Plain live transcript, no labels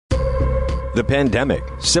The pandemic,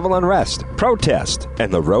 civil unrest, protest,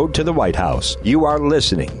 and the road to the White House. You are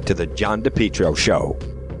listening to The John DePetro Show.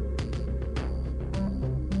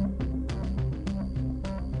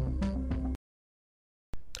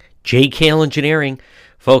 JKL Engineering.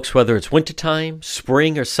 Folks, whether it's wintertime,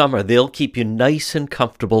 spring, or summer, they'll keep you nice and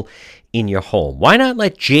comfortable in your home. Why not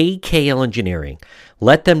let JKL Engineering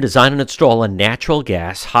let them design and install a natural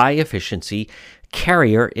gas, high-efficiency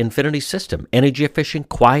Carrier Infinity system? Energy efficient,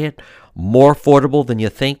 quiet, more affordable than you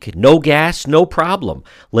think. No gas, no problem.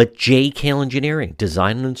 Let JKL Engineering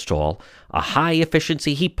design and install a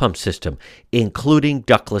high-efficiency heat pump system, including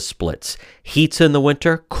ductless splits. Heats in the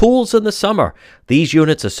winter, cools in the summer. These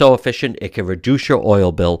units are so efficient, it can reduce your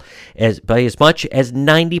oil bill by as much as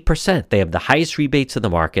 90%. They have the highest rebates in the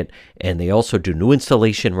market, and they also do new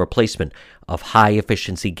installation and replacement of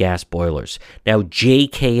high-efficiency gas boilers. Now,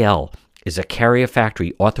 JKL is a Carrier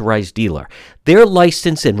Factory authorized dealer. They're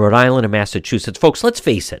licensed in Rhode Island and Massachusetts. Folks, let's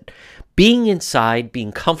face it. Being inside,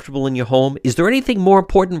 being comfortable in your home, is there anything more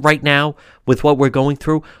important right now with what we're going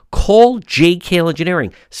through? Call JKL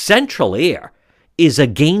Engineering. Central Air is a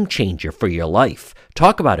game changer for your life.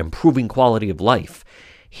 Talk about improving quality of life.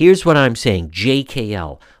 Here's what I'm saying.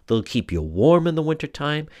 JKL, they'll keep you warm in the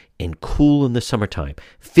wintertime and cool in the summertime.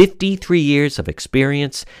 53 years of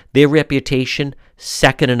experience. Their reputation,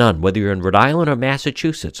 second to none. Whether you're in Rhode Island or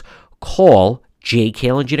Massachusetts, call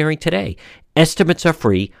JKL Engineering today. Estimates are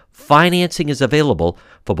free. Financing is available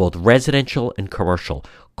for both residential and commercial.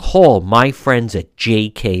 Call my friends at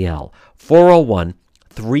JKL,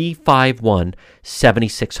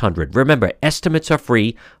 401-351-7600. Remember, estimates are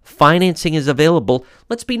free. Financing is available.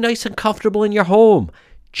 Let's be nice and comfortable in your home.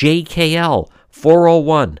 JKL,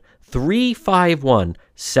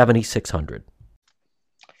 401-351-7600.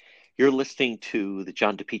 You're listening to the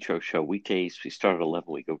John DePetro Show. Weekdays, we start at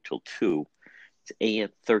 11, we go till 2. It's AM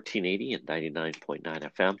 1380 and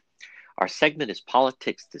 99.9 FM. Our segment is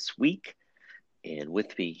Politics This Week. And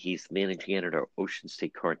with me, he's the managing editor of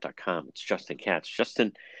OceanStateCurrent.com. It's Justin Katz.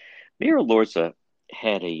 Justin, Mayor Elorza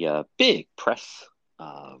had a big press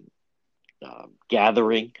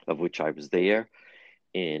gathering, of which I was there.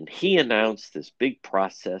 And he announced this big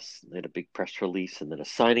process, and then a big press release, and then a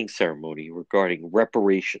signing ceremony regarding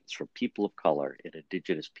reparations for people of color and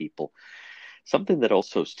indigenous people. Something that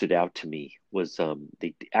also stood out to me was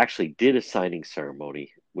they actually did a signing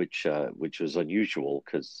ceremony, which was unusual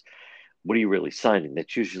because what are you really signing?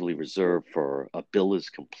 That's usually reserved for a bill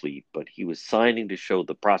is complete, but he was signing to show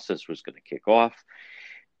the process was going to kick off.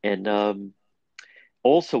 And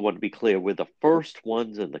also want to be clear, we're the first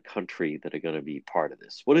ones in the country that are going to be part of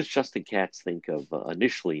this. What does Justin Katz think of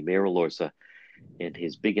initially Mayor Elorza and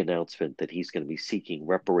his big announcement that he's going to be seeking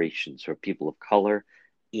reparations for people of color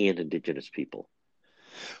and indigenous people?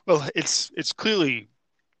 Well, it's clearly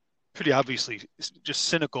pretty obviously just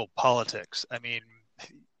cynical politics. I mean,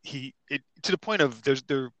 to the point of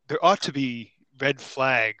there ought to be red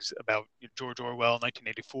flags about George Orwell,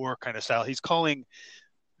 1984 kind of style. He's calling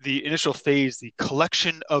the initial phase the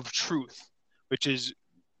collection of truth, which is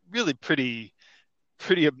really pretty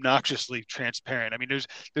obnoxiously transparent. I mean, there's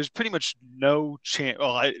pretty much no chance.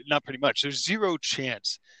 Well, not pretty much. There's zero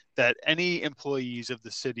chance that any employees of the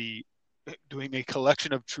city doing a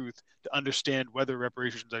collection of truth to understand whether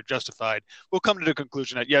reparations are justified will come to the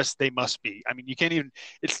conclusion that yes, they must be. I mean, you can't even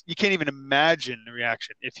imagine the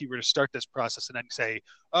reaction if he were to start this process and then say,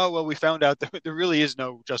 oh, well, we found out that there really is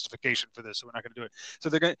no justification for this, so we're not going to do it. So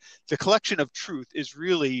the collection of truth is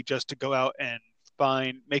really just to go out and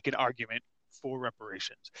make an argument for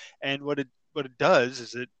reparations. And what it does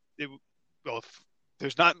is if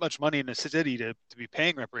there's not much money in the city to be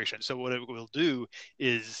paying reparations. So what it will do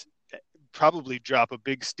is probably drop a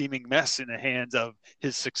big steaming mess in the hands of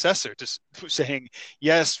his successor, just saying,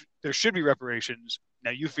 yes, there should be reparations.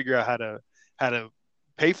 Now you figure out how to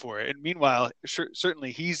pay for it. And meanwhile,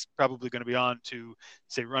 certainly he's probably going to be on to,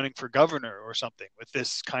 say, running for governor or something with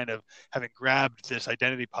this kind of having grabbed this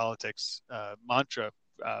identity politics mantle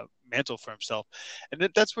for himself. And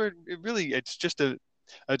that's where it's just a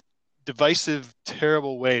divisive,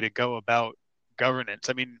 terrible way to go about governance.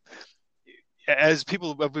 I mean, as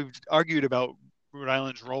we've argued about Rhode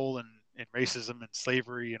Island's role in racism and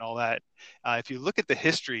slavery and all that, if you look at the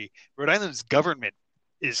history, Rhode Island's government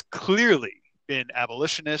is clearly been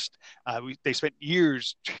abolitionist. They spent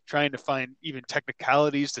years trying to find even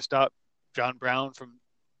technicalities to stop John Brown from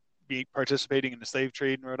participating in the slave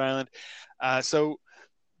trade in Rhode Island. So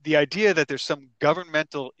the idea that there's some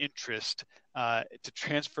governmental interest to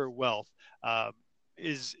transfer wealth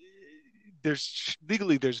there's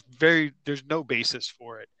no basis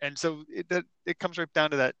for it. And so it comes right down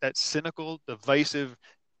to that cynical, divisive,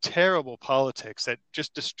 terrible politics that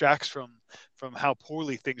just distracts from how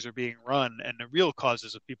poorly things are being run and the real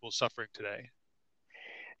causes of people's suffering today.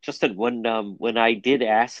 Justin, when I did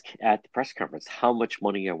ask at the press conference, how much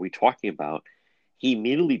money are we talking about? He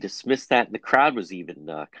immediately dismissed that, and the crowd was even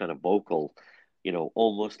kind of vocal,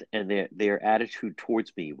 almost. And their attitude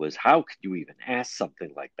towards me was, "How could you even ask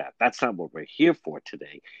something like that? That's not what we're here for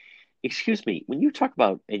today." Excuse me, when you talk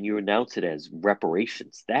about and you announce it as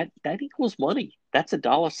reparations, that equals money. That's a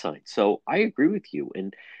dollar sign. So I agree with you.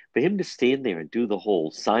 And for him to stand there and do the whole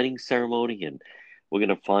signing ceremony, and we're going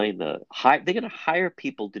to find they're going to hire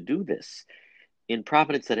people to do this in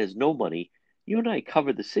Providence that has no money. You and I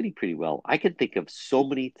cover the city pretty well. I can think of so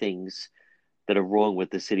many things that are wrong with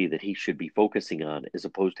the city that he should be focusing on, as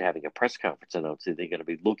opposed to having a press conference announcing they're going to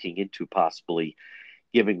be looking into possibly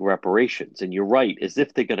giving reparations. And you're right, as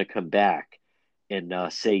if they're going to come back and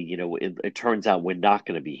say, it turns out we're not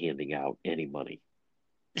going to be handing out any money.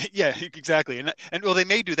 Yeah, exactly. And well, they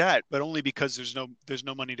may do that, but only because there's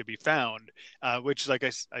no money to be found. Which, like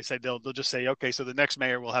I said, they'll just say, okay, so the next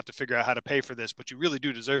mayor will have to figure out how to pay for this, but you really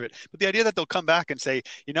do deserve it. But the idea that they'll come back and say,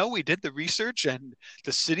 we did the research, and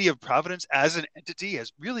the city of Providence as an entity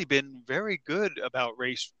has really been very good about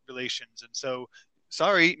race relations, and so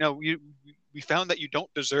sorry, no, we found that you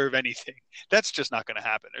don't deserve anything. That's just not going to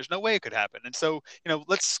happen. There's no way it could happen. And so,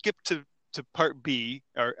 let's skip to part B,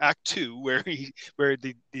 or Act 2, where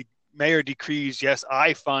the mayor decrees, yes,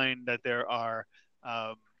 I find that there's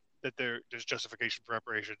justification for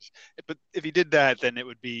reparations. But if he did that, then it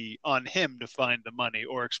would be on him to find the money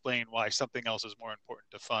or explain why something else is more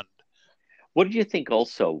important to fund. What did you think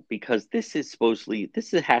also? Because this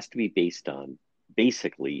has to be based on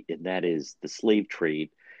basically, and that is the slave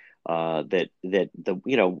trade. That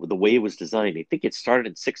the way it was designed. I think it started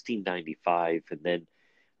in 1695, and then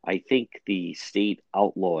I think the state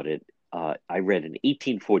outlawed it. I read in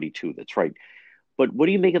 1842. That's right. But what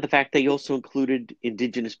do you make of the fact they also included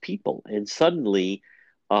indigenous people? And suddenly,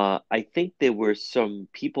 I think there were some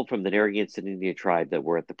people from the Narragansett Indian tribe that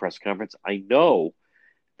were at the press conference. I know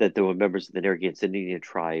that there were members of the Narragansett Indian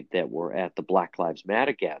tribe that were at the Black Lives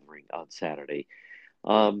Matter gathering on Saturday.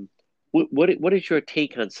 What is your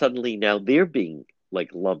take on suddenly now they're being like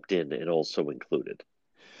lumped in and also included?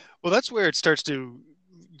 Well, that's where it starts to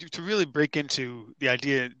really break into the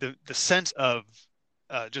idea, the sense of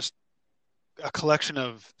just a collection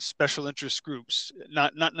of special interest groups,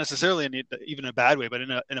 not necessarily in even a bad way, but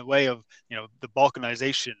in a way of the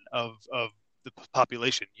balkanization of the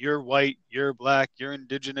population. You're white, you're black, you're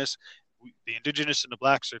indigenous. The indigenous and the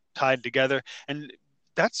blacks are tied together, and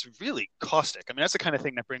that's really caustic. I mean, that's the kind of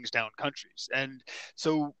thing that brings down countries. And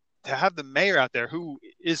so to have the mayor out there, who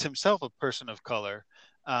is himself a person of color,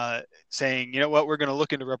 saying, we're going to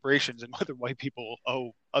look into reparations and whether white people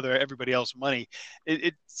owe everybody else money,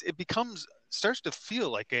 it starts to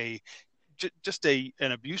feel like an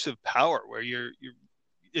abuse of power, where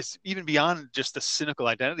it's even beyond just the cynical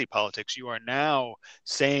identity politics. You are now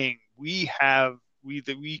saying we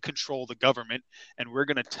control the government, and we're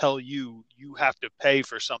going to tell you have to pay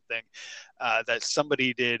for something that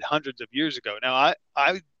somebody did hundreds of years ago. Now,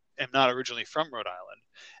 I am not originally from Rhode Island,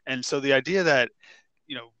 and so the idea that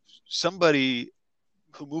somebody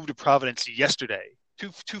who moved to Providence yesterday,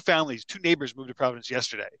 two families, two neighbors moved to Providence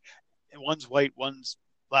yesterday, and one's white, one's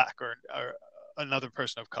black, or another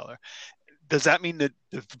person of color. Does that mean that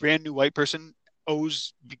the brand new white person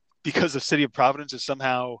owes, because the city of Providence is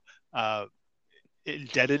somehow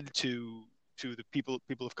indebted to the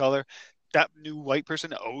people of color? That new white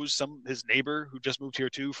person owes his neighbor who just moved here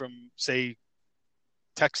too from, say,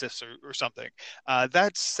 Texas or something.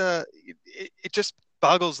 It just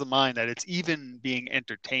boggles the mind that it's even being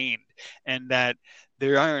entertained, and that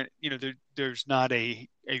there aren't, there's not a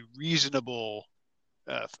reasonable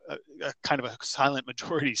a kind of a silent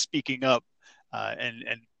majority speaking up and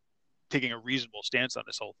taking a reasonable stance on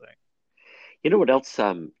this whole thing. You know what else,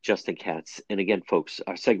 Justin Katz? And again, folks,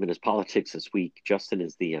 our segment is Politics This Week. Justin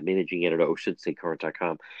is the managing editor of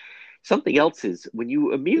OceanStateCurrent.com. Something else is when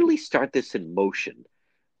you immediately start this in motion,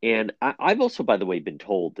 and I've also, by the way, been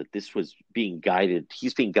told that this was being guided.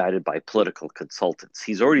 He's being guided by political consultants.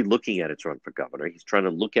 He's already looking at his run for governor. He's trying to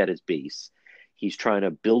look at his base. He's trying to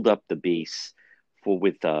build up the base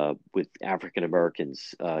with African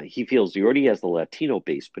Americans. He feels he already has the Latino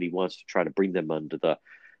base, but he wants to try to bring them under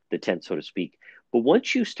the tent, so to speak. But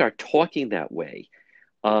once you start talking that way,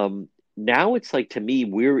 now it's like, to me,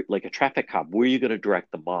 we're like a traffic cop. Where are you going to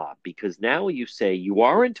direct the mob? Because now you say you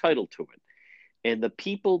are entitled to it. And the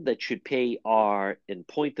people that should pay are, and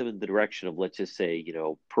point them in the direction of, let's just say,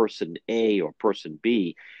 person A or person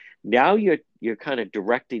B. Now you're kind of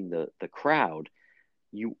directing the crowd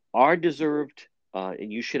You are deserved,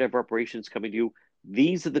 and you should have reparations coming to you.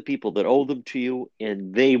 These are the people that owe them to you,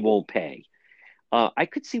 and they won't pay. I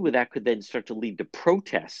could see where that could then start to lead to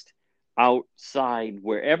protest outside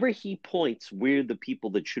wherever he points where the people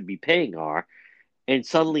that should be paying are. And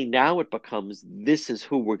suddenly now it becomes, this is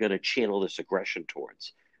who we're going to channel this aggression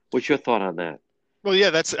towards. What's your thought on that? Well,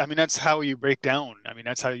 yeah, that's how you break down. I mean,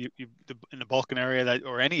 that's how you in the Balkan area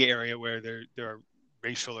or any area where there are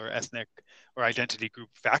racial or ethnic or identity group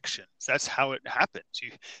factions. That's how it happens.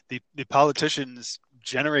 The politicians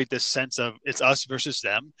generate this sense of it's us versus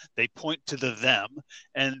them. They point to the them,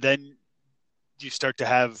 and then you start to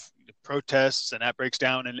have protests, and that breaks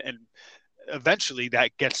down, and eventually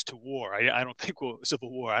that gets to war. I don't think civil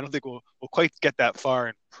war. I don't think we'll quite get that far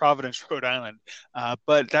in Providence, Rhode Island.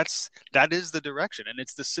 But that is the direction, and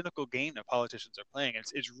it's the cynical game that politicians are playing.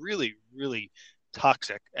 It's really, really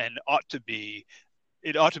toxic, and ought to be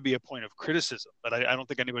a point of criticism. But I don't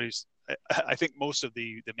think anybody's. I think most of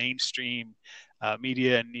the mainstream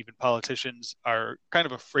media and even politicians are kind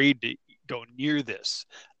of afraid to go near this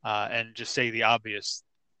and just say the obvious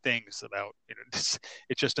things about,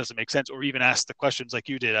 it just doesn't make sense, or even ask the questions like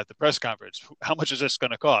you did at the press conference. How much is this going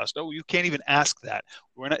to cost? Oh, you can't even ask that.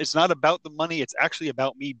 It's not about the money. It's actually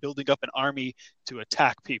about me building up an army to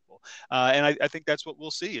attack people. And I think that's what we'll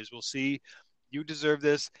see you deserve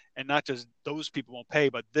this, and not just those people won't pay,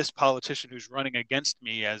 but this politician who's running against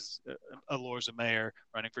me as a Lorza mayor,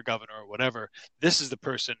 running for governor or whatever, this is the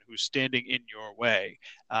person who's standing in your way.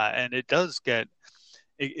 And it gets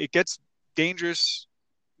dangerous,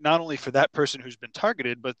 not only for that person who's been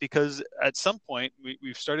targeted, but because at some point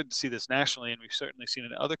we've started to see this nationally, and we've certainly seen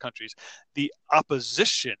it in other countries, the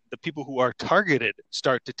opposition, the people who are targeted,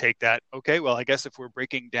 start to take that, okay, well, I guess if we're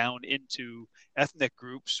breaking down into ethnic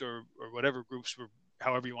groups or whatever groups,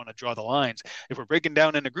 however you want to draw the lines, if we're breaking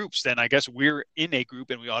down into groups, then I guess we're in a group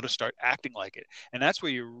and we ought to start acting like it. And that's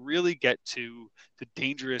where you really get to the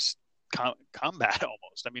dangerous combat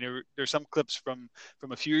almost. I mean, there's some clips from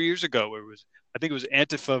a few years ago where I think it was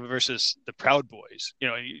Antifa versus the Proud Boys.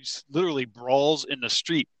 He literally brawls in the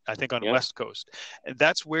street, I think on the West Coast. And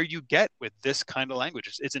that's where you get with this kind of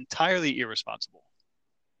language. It's entirely irresponsible.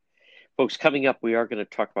 Folks, coming up, we are going to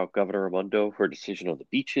talk about Governor Raimondo, her decision on the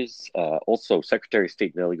beaches. Also, Secretary of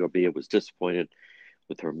State Nellie Gorbea was disappointed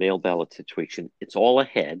with her mail ballot situation. It's all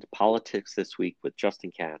ahead. Politics this week with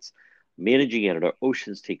Justin Katz, managing editor,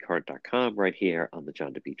 OceanStateCurrent.com, right here on the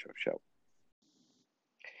John DePetro Show.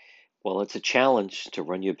 Well, it's a challenge to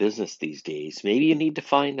run your business these days. Maybe you need to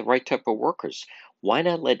find the right type of workers. Why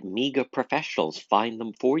not let MEGA Professionals find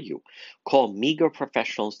them for you? Call MEGA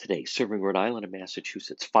Professionals today, serving Rhode Island and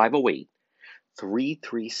Massachusetts,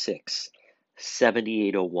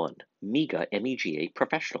 508-336-7801. MEGA, M-E-G-A,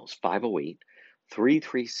 Professionals,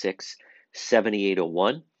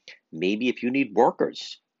 508-336-7801. Maybe if you need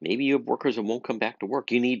workers, maybe you have workers that won't come back to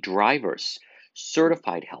work. You need drivers,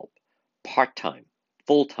 certified help, part-time,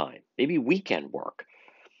 full-time, maybe weekend work.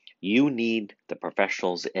 You need the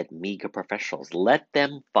professionals at MEGA Professionals. Let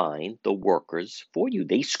them find the workers for you.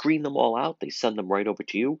 They screen them all out. They send them right over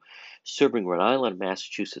to you. Serving Rhode Island,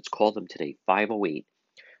 Massachusetts. Call them today,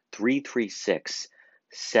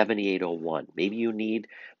 508-336-7801. Maybe you need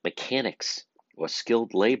mechanics or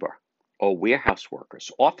skilled labor or warehouse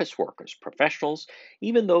workers, office workers, professionals,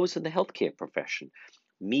 even those in the healthcare profession.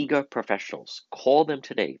 MEGA Professionals. Call them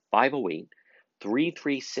today,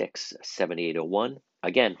 508-336-7801.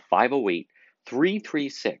 Again,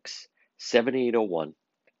 508-336-7801.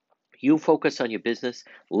 You focus on your business.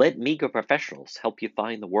 Let MEGA Professionals help you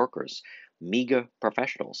find the workers. MEGA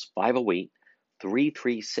Professionals,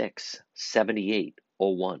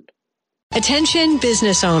 508-336-7801. Attention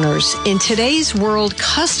business owners. In today's world,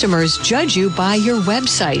 customers judge you by your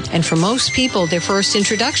website. And for most people, their first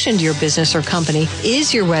introduction to your business or company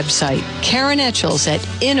is your website. Karen Etchels at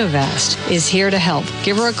Innovast is here to help.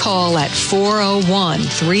 Give her a call at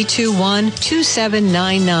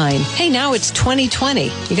 401-321-2799. Hey, now it's 2020.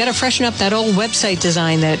 You got to freshen up that old website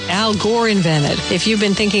design that Al Gore invented. If you've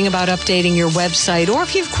been thinking about updating your website, or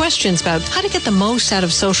if you have questions about how to get the most out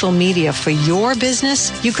of social media for your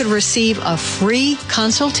business, you could receive a free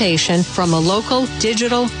consultation from a local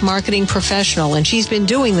digital marketing professional, and she's been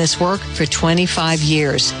doing this work for 25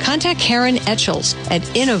 years. Contact Karen Etchels at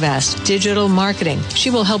Innovast Digital Marketing.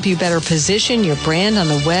 She will help you better position your brand on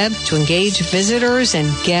the web to engage visitors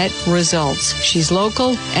and get results. She's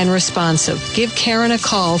local and responsive. Give Karen a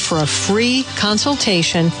call for a free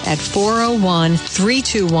consultation at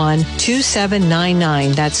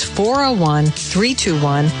 401-321-2799. That's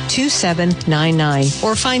 401-321-2799.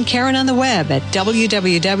 Or find Karen on the web at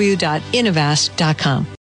www.innovast.com.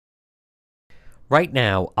 Right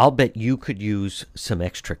now, I'll bet you could use some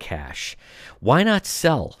extra cash. Why not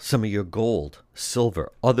sell some of your gold,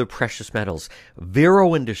 silver, other precious metals?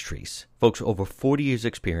 Vero Industries, folks, over 40 years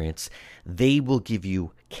experience, they will give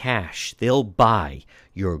you cash. They'll buy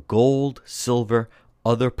your gold, silver,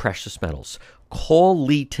 other precious metals. Call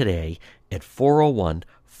Lee today at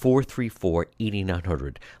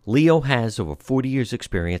 401-434-8900. Leo has over 40 years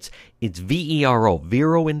experience. It's VERO,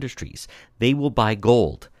 Vero Industries. They will buy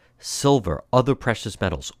gold, silver, other precious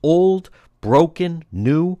metals, old, broken,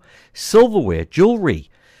 new, silverware, jewelry,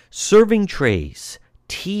 serving trays,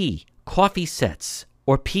 tea, coffee sets,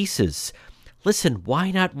 or pieces. Listen,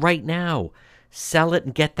 why not right now? Sell it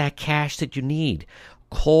and get that cash that you need.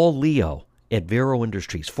 Call Leo at Vero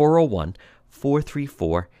Industries,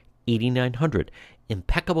 401-434-8900.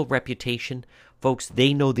 Impeccable reputation. Folks,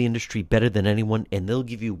 they know the industry better than anyone, and they'll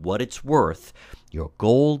give you what it's worth. Your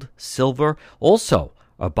gold, silver, also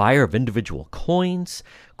a buyer of individual coins,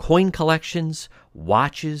 coin collections,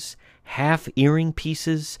 watches, half earring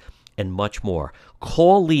pieces, and much more.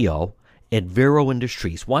 Call Leo at Vero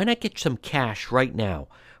Industries. Why not get some cash right now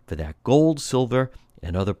for that gold, silver,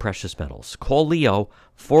 and other precious metals? Call Leo,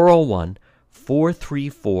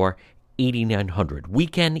 401-434-8900.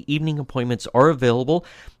 Weekend evening appointments are available.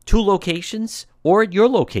 2 locations or at your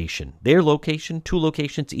location. Their location, 2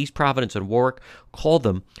 locations, East Providence and Warwick. Call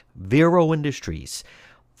them, Vero Industries.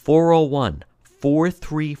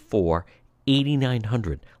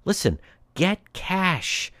 401-434-8900. Listen, get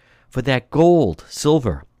cash for that gold,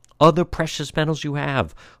 silver, other precious metals you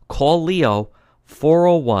have. Call Leo,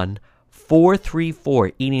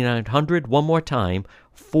 401-434-8900. One more time,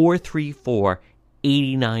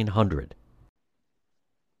 434-8900.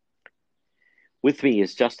 With me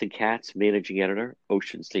is Justin Katz, managing editor,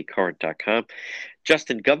 OceanStateCurrent.com.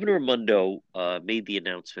 Justin, Governor Raimondo made the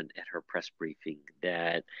announcement at her press briefing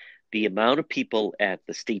that the amount of people at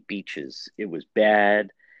the state beaches, it was bad,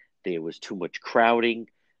 there was too much crowding.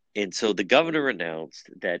 And so the governor announced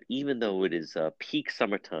that even though it is peak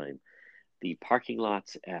summertime, the parking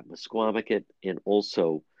lots at Mesquamacut and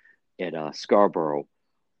also at Scarborough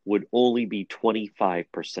would only be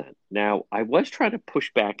 25%. Now, I was trying to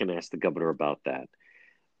push back and ask the governor about that,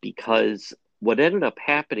 because what ended up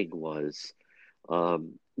happening was,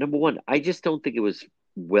 number one, I just don't think it was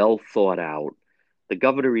well thought out. The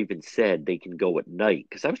governor even said they can go at night,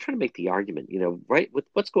 because I was trying to make the argument, right, with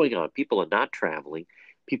what's going on. People are not traveling.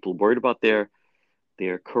 People worried about their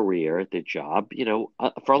career, their job.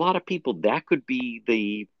 For a lot of people, that could be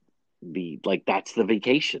the that's the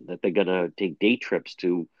vacation that they're gonna take day trips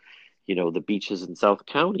to, the beaches in South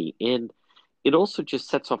County. And it also just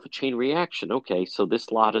sets off a chain reaction. Okay, so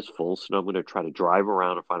this lot is full, so now I'm gonna try to drive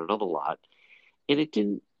around and find another lot. And it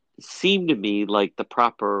didn't seem to me like the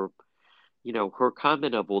proper, her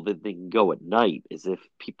comment of, well, then they can go at night, as if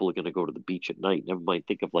people are gonna go to the beach at night. Never mind,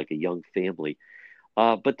 think of like a young family.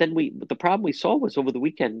 But then the problem we saw was over the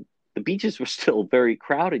weekend, the beaches were still very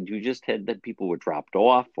crowded. You just had that people were dropped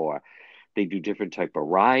off, or they do different type of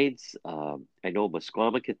rides. I know in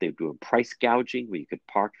Mesquamacut, they're doing price gouging where you could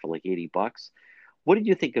park for like $80. What did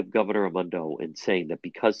you think of Governor Raimondo in saying that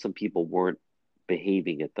because some people weren't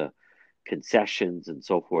behaving at the concessions and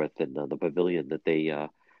so forth and the pavilion, that the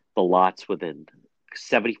lots within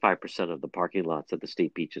 75% of the parking lots at the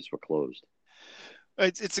state beaches were closed?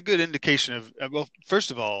 It's a good indication of, well,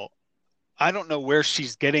 first of all, I don't know where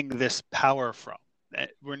she's getting this power from.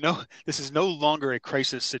 This is no longer a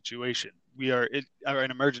crisis situation. We are an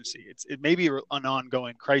emergency. It may be an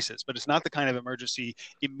ongoing crisis, but it's not the kind of emergency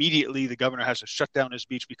immediately the governor has to shut down his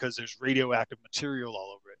beach because there's radioactive material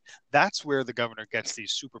all over it. That's where the governor gets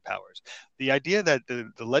these superpowers. The idea that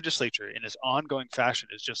the legislature in its ongoing fashion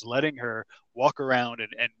is just letting her walk around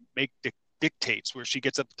and make dictates, where she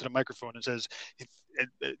gets up to the microphone and says,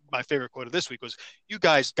 my favorite quote of this week was, "You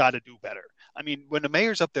guys got to do better." I mean, when the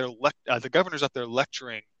mayor's up there, the governor's up there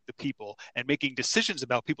lecturing the people and making decisions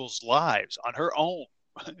about people's lives on her own,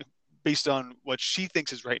 based on what she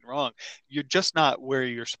thinks is right and wrong, you're just not where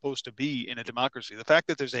you're supposed to be in a democracy. The fact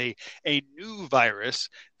that there's a new virus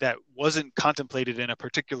that wasn't contemplated in a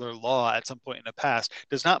particular law at some point in the past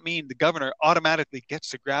does not mean the governor automatically gets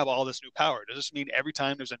to grab all this new power. Does this mean every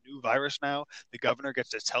time there's a new virus now, the governor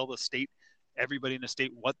gets to tell the state, everybody in the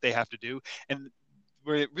state, what they have to do? And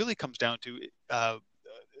where it really comes down to a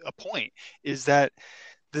point is that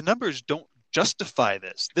the numbers don't justify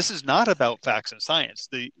this. This is not about facts and science.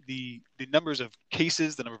 The numbers of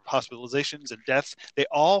cases, the number of hospitalizations and deaths, they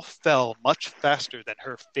all fell much faster than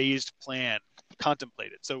her phased plan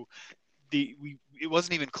contemplated. So it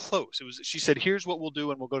wasn't even close. She said, here's what we'll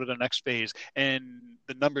do, and we'll go to the next phase. And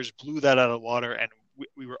the numbers blew that out of the water, and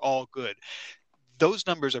we were all good. those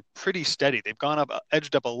numbers are pretty steady. They've gone up,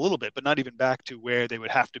 edged up a little bit, but not even back to where they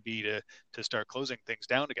would have to be to start closing things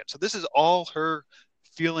down again. So this is all her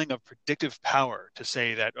feeling of predictive power to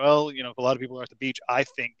say that, well, if a lot of people are at the beach, I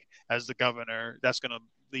think as the governor, that's going to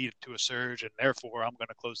lead to a surge, and therefore I'm going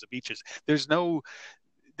to close the beaches. There's no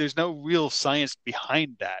real science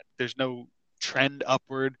behind that. There's no trend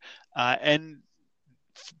upward, and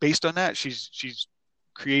based on that, she's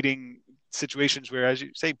creating situations where, as you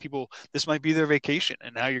say, this might be their vacation,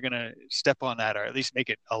 and now you're going to step on that, or at least make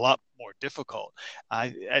it a lot more difficult.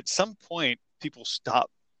 At some point, people stop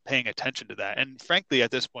paying attention to that, and frankly,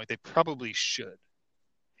 at this point, they probably should.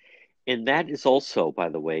 And that is also, by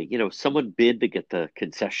the way, someone bid to get the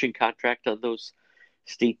concession contract on those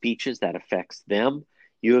state beaches. That affects them.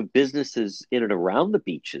 You have businesses in and around the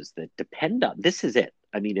beaches that depend on this. Is it?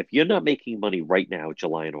 I mean, if you're not making money right now,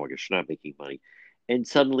 July and August, you're not making money, and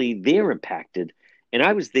suddenly they're impacted. And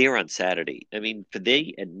I was there on Saturday. I mean,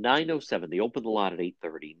 today at 9:07, they opened the lot at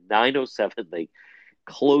 8:30. 9:07, they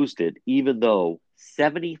closed it, even though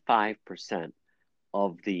 75%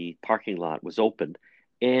 of the parking lot was open.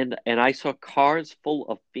 And I saw cars full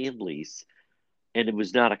of families, and it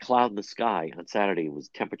was not a cloud in the sky on Saturday.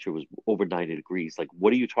 Temperature was over 90 degrees. Like,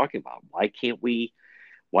 what are you talking about? Why can't we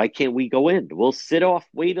go in? We'll sit off,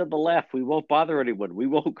 wait on the left. We won't bother anyone. We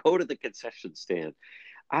won't go to the concession stand.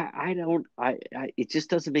 It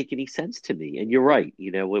just doesn't make any sense to me. And you're right.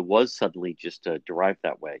 It was suddenly just derived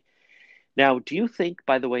that way. Now, do you think,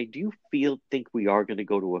 by the way, think we are going to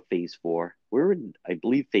go to a phase 4? We're in, I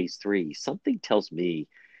believe, phase 3. Something tells me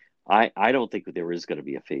I don't think there is going to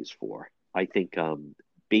be a phase 4. I think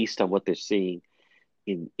based on what they're seeing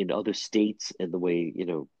in other states and the way,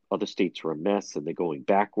 other states are a mess and they're going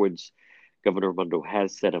backwards. Governor Raimondo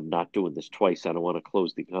has said, I'm not doing this twice. I don't want to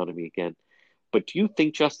close the economy again. But do you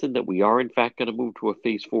think, Justin, that we are in fact going to move to a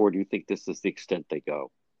phase 4? Or do you think this is the extent they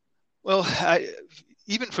go? Well,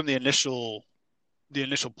 even from the initial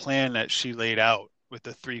plan that she laid out with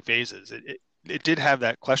the 3 phases, it did have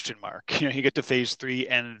that question mark. You get to phase 3,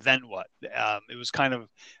 and then what? It was kind of,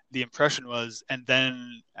 the impression was, and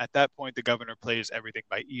then at that point, the governor plays everything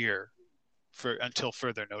by ear until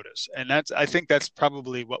further notice. And I think that's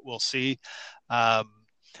probably what we'll see. I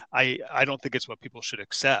don't think it's what people should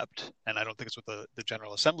accept, and I don't think it's what the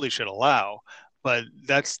General Assembly should allow. But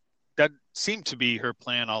that seemed to be her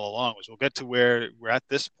plan all along, was we'll get to where we're at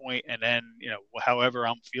this point, and then however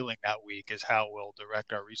I'm feeling that week is how we'll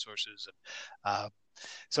direct our resources. And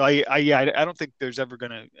so I don't think there's ever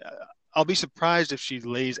going to. I'll be surprised if she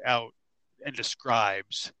lays out and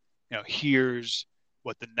describes, here's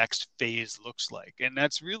what the next phase looks like, and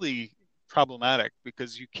that's really problematic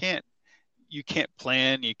because you can't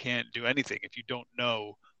plan, you can't do anything if you don't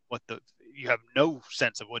know you have no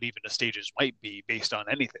sense of what even the stages might be based on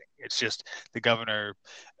anything. It's just the governor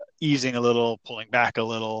easing a little, pulling back a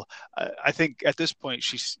little. I think at this point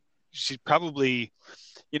she's probably,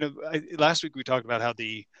 last week we talked about how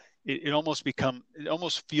it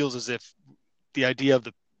almost feels as if the idea of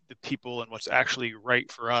the people and what's actually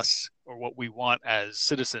right for us or what we want as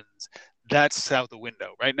citizens, that's out the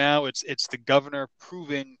window. Right now, it's the governor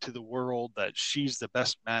proving to the world that she's the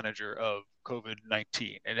best manager of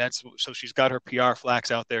COVID-19. And so she's got her PR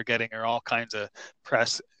flags out there, getting her all kinds of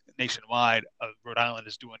press nationwide. Rhode Island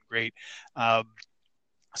is doing great.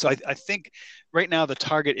 So I think right now the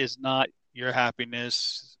target is not your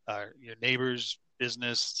happiness, your neighbor's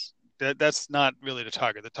business. That's not really the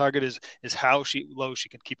target. The target is how low she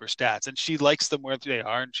can keep her stats, and she likes them where they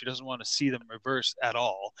are, and she doesn't want to see them reverse at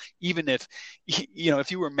all. Even if if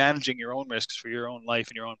you were managing your own risks for your own life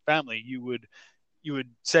and your own family, you would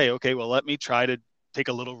say, okay, well, let me try to take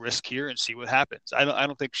a little risk here and see what happens. I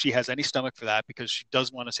don't think she has any stomach for that, because she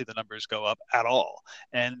doesn't want to see the numbers go up at all,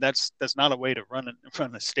 and that's not a way to run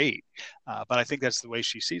a state. But I think that's the way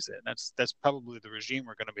she sees it, and that's probably the regime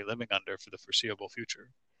we're going to be living under for the foreseeable future.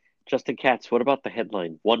 Justin Katz, what about the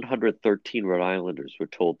headline? 113 Rhode Islanders were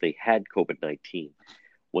told they had COVID-19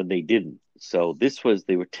 when they didn't. So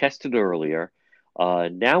they were tested earlier.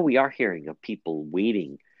 Now we are hearing of people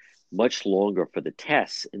waiting much longer for the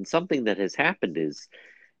tests. And something that has happened is,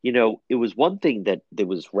 it was one thing that there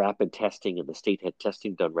was rapid testing and the state had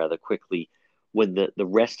testing done rather quickly when the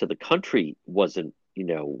rest of the country wasn't,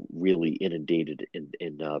 really inundated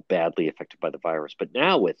and badly affected by the virus. But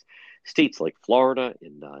now with states like Florida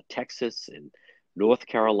and Texas and North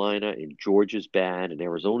Carolina and Georgia's bad and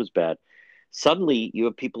Arizona's bad, suddenly you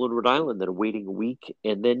have people in Rhode Island that are waiting a week,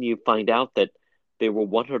 and then you find out that there were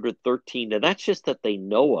 113. Now, that's just that they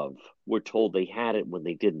know of. We're told they had it when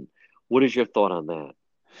they didn't. What is your thought on that?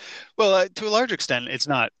 Well, to a large extent, it's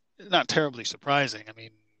not terribly surprising. I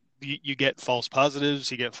mean, you get false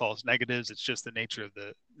positives, you get false negatives. It's just the nature of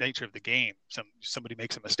the game. Somebody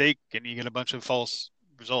makes a mistake, and you get a bunch of false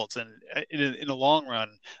results. And in the long run,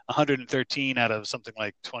 113 out of something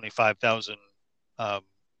like 25,000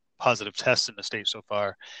 positive tests in the state so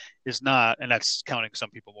far is not, and that's counting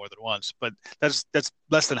some people more than once, but that's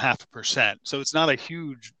less than 0.5%. So it's not a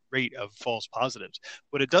huge rate of false positives.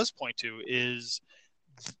 What it does point to is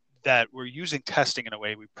that we're using testing in a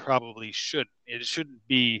way we probably shouldn't. It shouldn't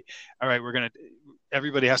be, all right,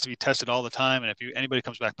 everybody has to be tested all the time. And if anybody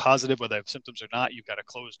comes back positive, whether they have symptoms or not, you've got to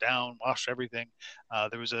close down, wash everything.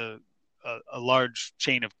 There was a large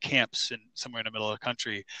chain of camps somewhere in the middle of the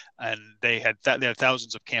country, and they had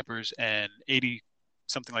thousands of campers, and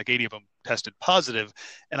something like 80 of them tested positive.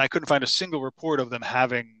 And I couldn't find a single report of them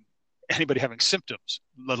anybody having symptoms,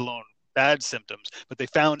 let alone bad symptoms, but they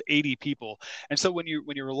found 80 people. And so when you're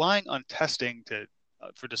relying on testing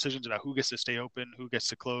for decisions about who gets to stay open, who gets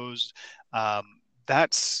to close,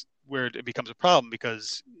 that's where it becomes a problem.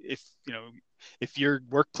 Because if your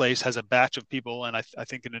workplace has a batch of people, and I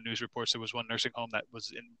think in the news reports there was one nursing home that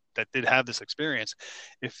did have this experience.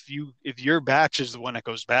 If your batch is the one that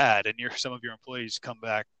goes bad, and some of your employees come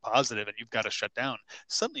back positive, and you've got to shut down,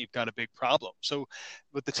 suddenly you've got a big problem. So,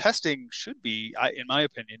 what the testing should be, in my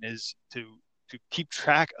opinion, is to keep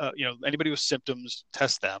track of, anybody with symptoms,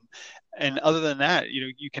 test them. And other than that,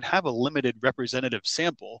 you can have a limited representative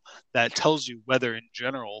sample that tells you whether in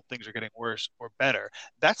general things are getting worse or better.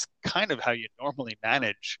 That's kind of how you normally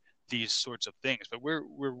manage these sorts of things. But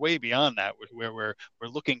we're way beyond that, where we're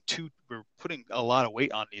putting a lot of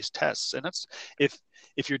weight on these tests. And that's, if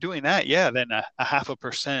you're doing that, then a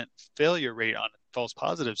 0.5% failure rate on false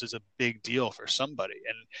positives is a big deal for somebody.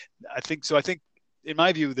 And I think in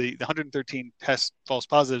my view, the 113 test false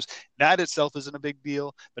positives, that itself isn't a big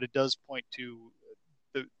deal, but it does point to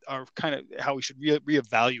our kind of how we should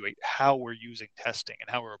reevaluate how we're using testing and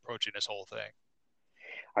how we're approaching this whole thing.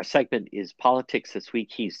 Our segment is Politics This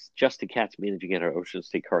Week. He's Justin Katz, managing editor at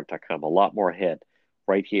OceanStateCurrent.com. A lot more ahead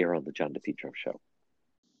right here on the John DePietro Show.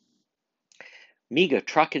 MEGA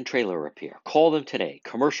Truck and Trailer Repair. Call them today.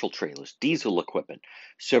 Commercial trailers, diesel equipment,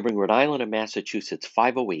 serving Rhode Island and Massachusetts.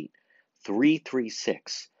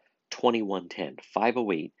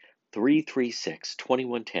 508-336-2110.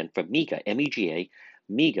 508-336-2110 for MEGA, M-E-G-A,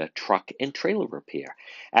 MEGA Truck and Trailer Repair.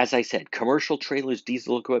 As I said, commercial trailers,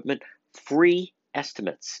 diesel equipment, free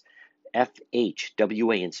estimates,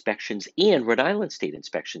 FHWA inspections, and Rhode Island State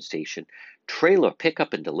Inspection Station, trailer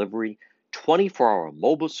pickup and delivery, 24-hour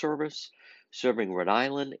mobile service, serving Rhode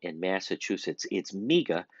Island and Massachusetts. It's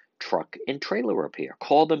MEGA Truck and Trailer Repair.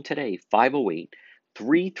 Call them today,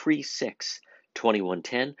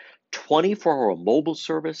 508-336-2110, 24-hour mobile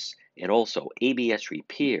service, and also ABS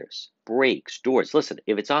repairs, brakes, doors. Listen,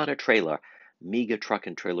 if it's on a trailer, MEGA Truck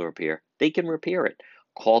and Trailer Repair, they can repair it.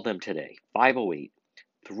 Call them today,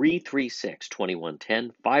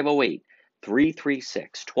 508-336-2110,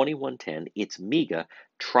 508-336-2110. It's MEGA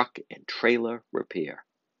Truck and Trailer Repair.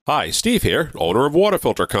 Hi, Steve here, owner of Water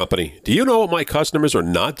Filter Company. Do you know what my customers are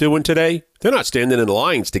not doing today? They're not standing in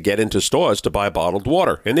lines to get into stores to buy bottled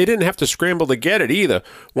water, and they didn't have to scramble to get it either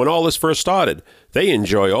when all this first started. They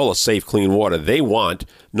enjoy all the safe, clean water they want,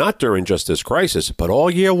 not during just this crisis, but all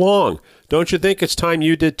year long. Don't you think it's time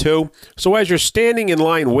you did too? So as you're standing in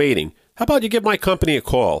line waiting, how about you give my company a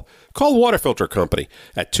call? Call Water Filter Company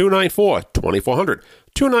at 294-2400,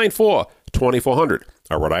 294-2400.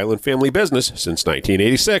 A Rhode Island family business since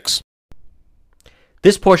 1986.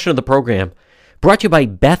 This portion of the program brought to you by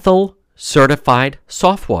Bethel Certified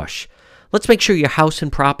Soft Wash. Let's make sure your house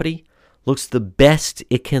and property looks the best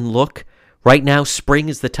it can look. Right now, spring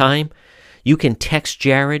is the time. You can text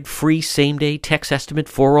Jared, free same-day text estimate,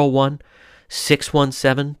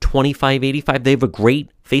 401-617-2585. They have a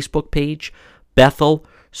great Facebook page, Bethel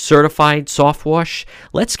Certified Soft Wash.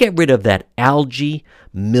 Let's get rid of that algae,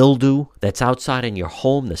 mildew that's outside in your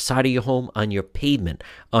home, the side of your home, on your pavement,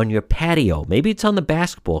 on your patio. Maybe it's on the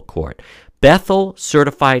basketball court. Bethel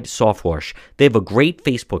Certified Soft Wash. They have a great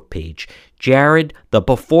Facebook page. Jared, the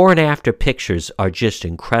before and after pictures are just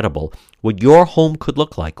incredible. What your home could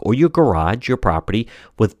look like, or your garage, your property,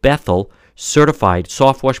 with Bethel Certified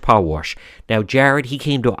Soft Wash Power Wash. Now, Jared, he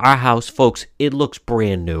came to our house. Folks, it looks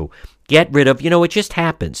brand new. Get rid of, it just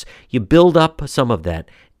happens. You build up some of that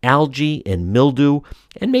algae and mildew,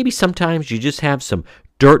 and maybe sometimes you just have some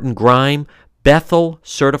dirt and grime. Bethel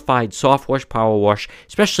Certified Soft Wash Power Wash,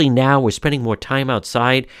 especially now we're spending more time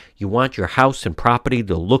outside. You want your house and property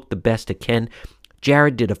to look the best it can.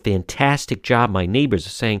 Jared did a fantastic job. My neighbors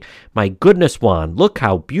are saying, my goodness, Juan, look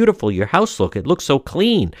how beautiful your house looks. It looks so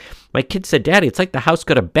clean. My kid said, Daddy, it's like the house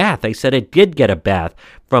got a bath. I said, it did get a bath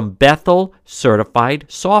from Bethel Certified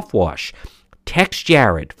Soft Wash. Text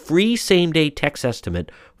Jared, free same-day text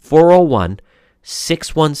estimate,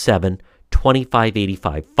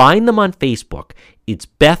 401-617-2585. Find them on Facebook. It's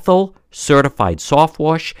Bethel Certified Soft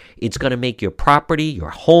Wash. It's going to make your property,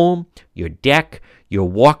 your home, your deck, your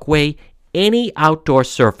walkway, any outdoor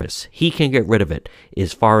surface, he can get rid of it.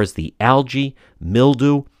 As far as the algae,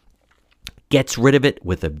 mildew, gets rid of it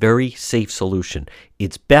with a very safe solution.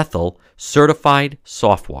 It's Bethel Certified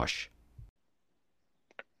Soft Wash.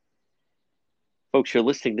 Folks, you're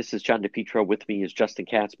listening. This is John DePietro. With me is Justin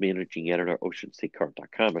Katz, managing editor,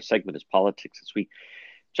 OceanStateCurrent.com. Our segment is Politics This Week.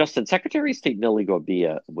 Justin, Secretary of State Nellie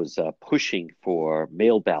Gorbea was pushing for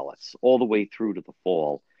mail ballots all the way through to the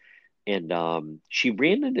fall. And she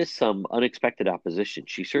ran into some unexpected opposition.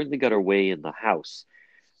 She certainly got her way in the House,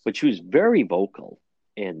 but she was very vocal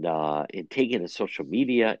and taking to social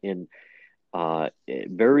media and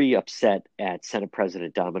very upset at Senate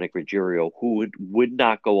President Dominic Ruggerio, who would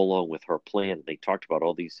not go along with her plan. They talked about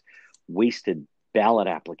all these wasted ballot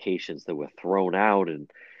applications that were thrown out, and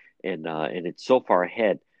it's so far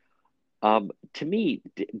ahead. To me,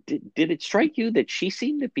 did it strike you that she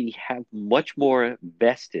seemed to have much more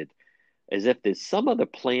vested, as if there's some other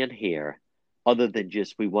plan here other than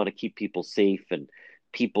just we want to keep people safe and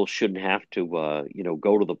people shouldn't have to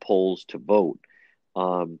go to the polls to vote?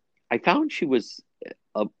 I found she was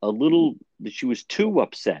she was too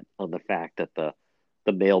upset on the fact that the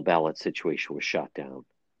mail ballot situation was shot down.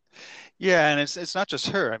 Yeah, and it's not just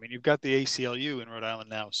her. I mean, you've got the ACLU in Rhode Island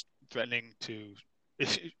now threatening to,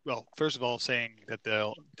 first of all, saying that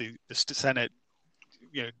the Senate,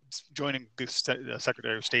 joining the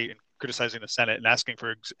Secretary of State and criticizing the Senate and asking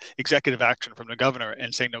for executive action from the governor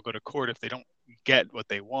and saying they'll go to court if they don't get what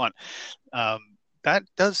they want. That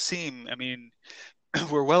does seem, I mean,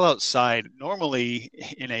 we're well outside. Normally,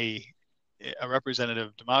 in a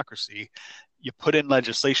representative democracy, you put in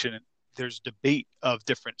legislation, there's debate of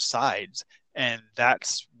different sides, and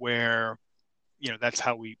that's where, that's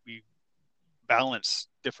how we balance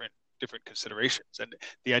different considerations. And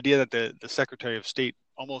the idea that the Secretary of State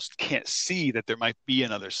almost can't see that there might be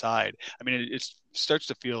another side. I mean, it starts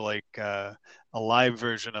to feel like a live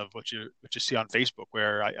version of what you see on Facebook,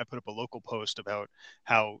 where I put up a local post about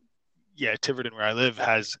how, Tiverton, where I live,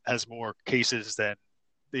 has more cases than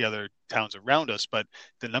the other towns around us, but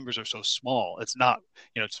the numbers are so small. It's not,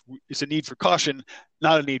 it's a need for caution,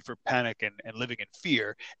 not a need for panic and living in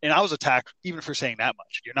fear. And I was attacked even for saying that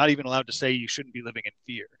much. You're not even allowed to say you shouldn't be living in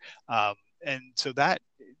fear. And so that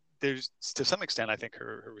there's, to some extent, I think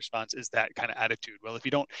her response is that kind of attitude. Well, if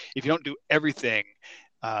you don't do everything,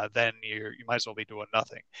 then you might as well be doing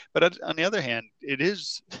nothing. But on the other hand, it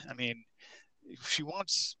is, I mean, she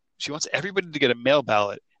wants everybody to get a mail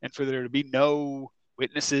ballot, and for there to be no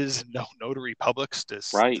witnesses, no notary publics to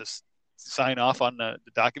sign off on the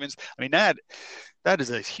documents. I mean, that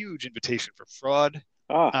is a huge invitation for fraud.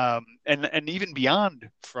 And even beyond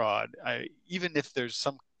fraud, even if there's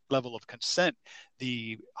some level of consent,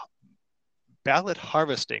 the ballot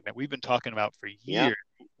harvesting that we've been talking about for years,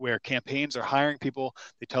 where campaigns are hiring people,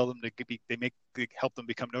 they tell them they help them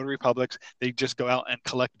become notary publics, they just go out and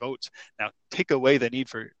collect votes. Now, take away the need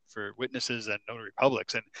for witnesses and notary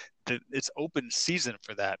publics, and it's open season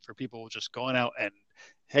for that, for people just going out and,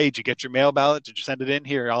 hey, did you get your mail ballot? Did you send it in?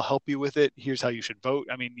 Here, I'll help you with it. Here's how you should vote.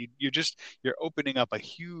 I mean, you're opening up a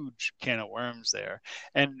huge can of worms there.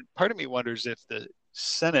 And part of me wonders if the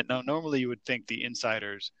Senate, now normally you would think the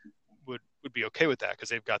insiders would be okay with that because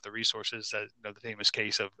they've got the resources, the famous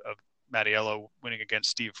case of Mattiello winning against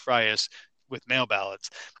Steve Frias with mail ballots.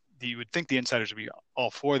 You would think the insiders would be all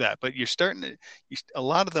for that, but a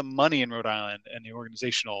lot of the money in Rhode Island and the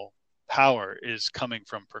organizational power is coming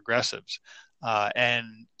from progressives.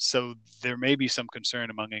 And so there may be some concern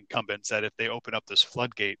among incumbents that if they open up this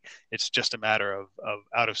floodgate, it's just a matter of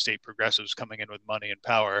out-of-state progressives coming in with money and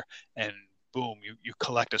power, and boom, you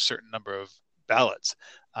collect a certain number of ballots.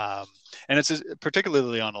 And it's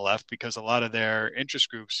particularly on the left because a lot of their interest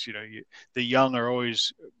groups, the young are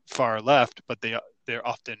always far left, but they're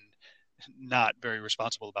often not very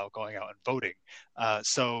responsible about going out and voting.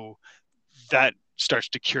 So that starts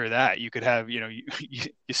to cure that. You could have, you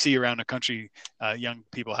see around the country, young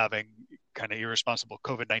people having kind of irresponsible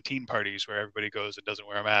COVID-19 parties where everybody goes and doesn't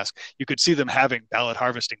wear a mask. You could see them having ballot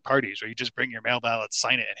harvesting parties where you just bring your mail ballot,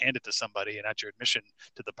 sign it, and hand it to somebody, and that's your admission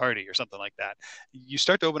to the party or something like that. You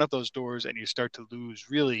start to open up those doors and you start to lose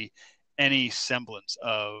really any semblance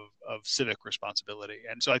of civic responsibility.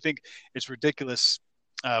 And so I think it's ridiculous,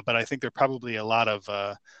 but I think there are probably a lot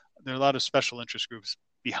of special interest groups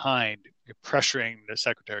behind pressuring the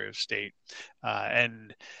Secretary of State,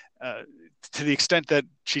 and to the extent that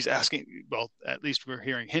she's asking, well, at least we're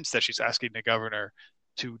hearing hints that she's asking the governor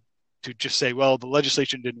to just say, well, the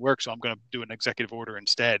legislation didn't work, so I'm going to do an executive order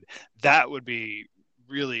instead. That would be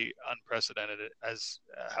really unprecedented, as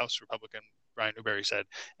House Republican Brian Newberry said,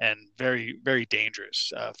 and very, very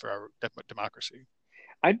dangerous for our democracy.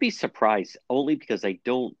 I'd be surprised, only because I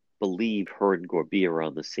don't believe her and Gorbea are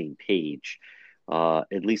on the same page.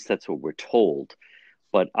 At least that's what we're told.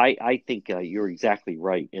 But I think you're exactly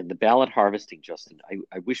right. And the ballot harvesting, Justin,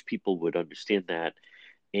 I wish people would understand that.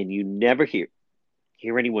 And you never hear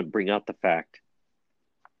anyone bring out the fact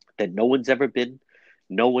that no one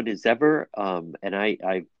has ever, and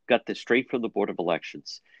I've got this straight from the Board of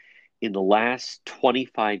Elections. In the last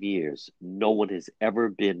 25 years, no one has ever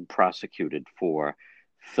been prosecuted for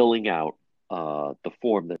filling out the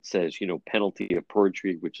form that says, penalty of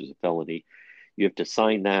perjury, which is a felony. You have to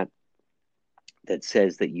sign that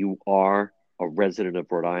says that you are a resident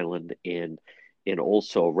of Rhode Island and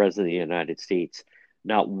also a resident of the United States.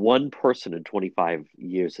 Not one person in 25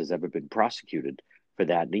 years has ever been prosecuted for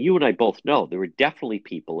that. Now, you and I both know there are definitely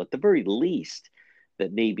people, at the very least,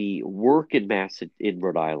 that maybe work in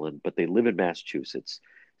Rhode Island, but they live in Massachusetts.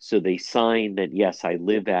 So they sign that, yes, I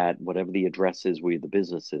live at whatever the address is where the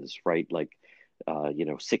business is, right? Like,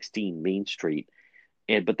 16 Main Street.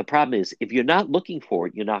 But the problem is, if you're not looking for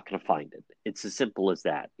it, you're not going to find it. It's as simple as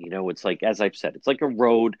that. It's like, as I've said, it's like a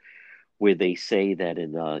road where they say that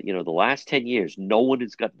in, the last 10 years, no one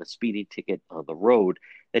has gotten a speeding ticket on the road.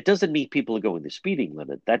 That doesn't mean people are going the speeding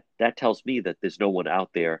limit. That tells me that there's no one out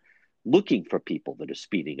there looking for people that are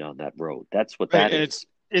speeding on that road. That's what that is.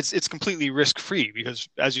 It's completely risk-free because,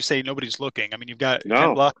 as you say, nobody's looking. I mean, you've got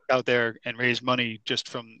Ken Block out there and raised money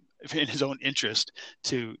just in his own interest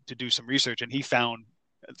to do some research, and he found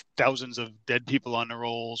thousands of dead people on the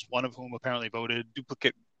rolls, one of whom apparently voted.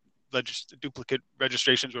 Duplicate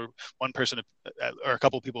registrations where one person or a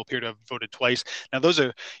couple of people appear to have voted twice. Now, those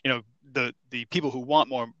are, the people who want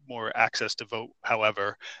more access to vote,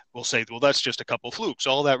 however, will say, well, that's just a couple flukes.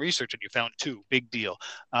 All that research and you found two, big deal.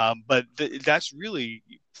 But that's really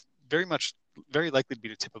very likely to be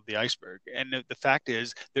the tip of the iceberg. And the fact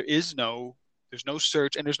is, there's no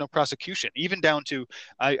search and there's no prosecution, even down to,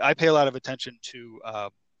 I pay a lot of attention to,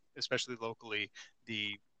 especially locally,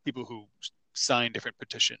 the people who sign different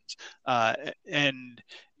petitions. And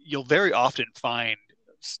you'll very often find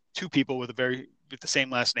two people with the same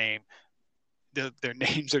last name. Their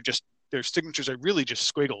names are just, their signatures are really just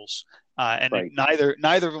squiggles. And right.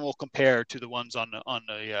 neither of them will compare to the ones on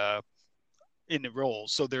the in the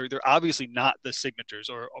rolls. So they're obviously not the signatures,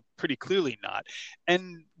 or pretty clearly not.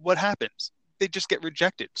 And what happens? They just get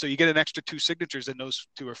rejected. So you get an extra two signatures, and those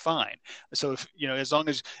two are fine. So if as long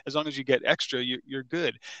as you get extra, you're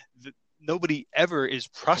good. Nobody ever is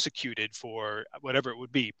prosecuted for whatever it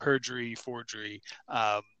would be, perjury, forgery.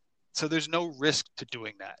 So there's no risk to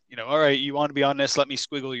doing that. All right, you want to be on this? Let me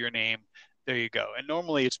squiggle your name. There you go. And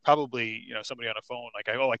normally it's probably somebody on a phone like,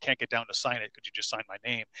 I can't get down to sign it. Could you just sign my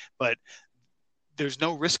name? But there's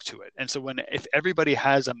no risk to it. And so if everybody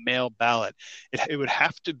has a mail ballot, it would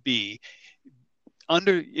have to be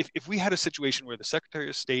if we had a situation where the Secretary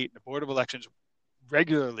of State and the Board of Elections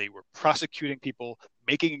regularly were prosecuting people,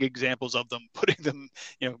 making examples of them, putting them,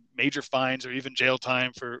 major fines or even jail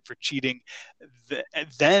time for cheating,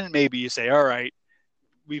 then maybe you say, all right,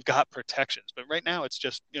 we've got protections. But right now it's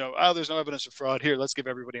just, there's no evidence of fraud here. Let's give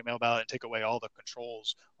everybody a mail ballot and take away all the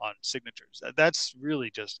controls on signatures. That's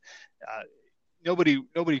really just nobody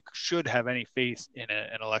should have any faith in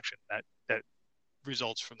an election that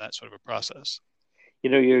results from that sort of a process.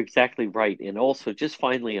 You're exactly right. And also, just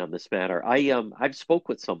finally on this matter, I've spoke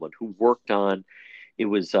with someone who worked on, it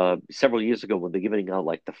was several years ago when they're giving out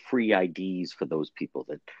like the free IDs for those people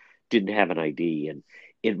that didn't have an ID. And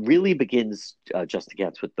it really begins, Justin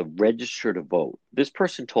Katz, with the register to vote. This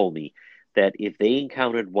person told me that if they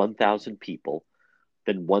encountered 1,000 people,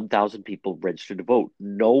 then 1,000 people registered to vote.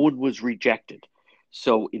 No one was rejected.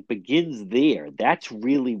 So it begins there. That's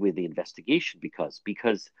really where the investigation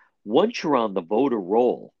because once you're on the voter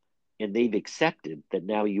roll and they've accepted that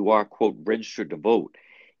now you are, quote, registered to vote,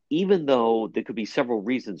 even though there could be several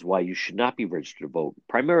reasons why you should not be registered to vote,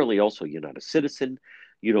 primarily also you're not a citizen,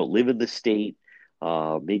 you don't live in the state,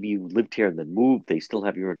 maybe you lived here and then moved, they still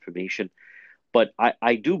have your information. But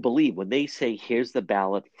I do believe when they say, here's the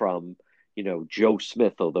ballot from, Joe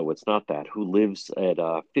Smith, although it's not that, who lives at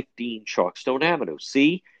 15 Chalkstone Avenue.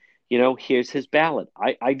 See, Here's his ballot.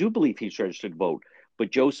 I do believe he's registered to vote, but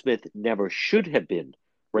Joe Smith never should have been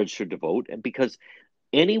registered to vote. And because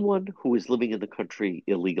anyone who is living in the country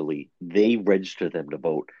illegally, they register them to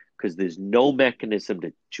vote because there's no mechanism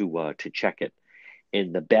to check it.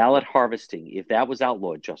 And the ballot harvesting, if that was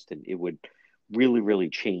outlawed, Justin, it would really, really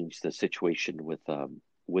change the situation with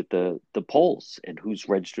the polls and who's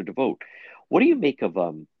registered to vote. What do you make of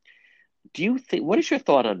do you think, what is your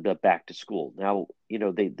thought on the back to school? Now,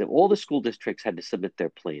 all the school districts had to submit their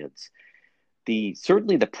plans.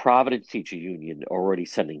 Certainly the Providence Teacher Union are already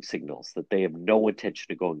sending signals that they have no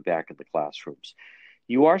intention of going back in the classrooms.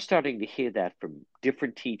 You are starting to hear that from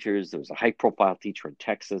different teachers. There was a high profile teacher in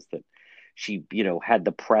Texas that she, had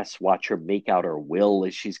the press watch her make out her will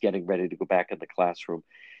as she's getting ready to go back in the classroom.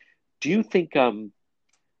 Do you think,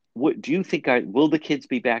 will the kids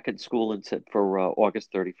be back in school for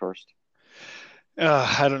August 31st?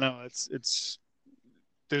 I don't know.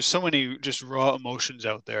 There's so many just raw emotions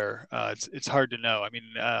out there. It's hard to know. I mean,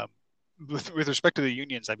 with respect to the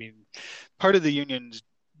unions, I mean, part of the union's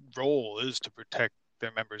role is to protect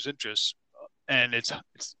their members' interests, and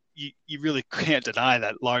you really can't deny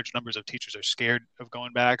that large numbers of teachers are scared of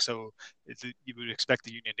going back. So you would expect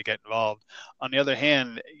the union to get involved. On the other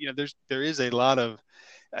hand, there is a lot of,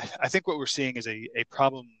 I think what we're seeing is a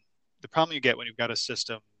problem. The problem you get when you've got a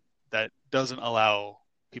system that doesn't allow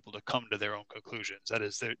people to come to their own conclusions. That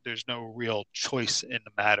is, there's no real choice in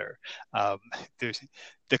the matter. There's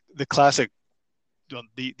the classic,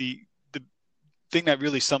 the thing that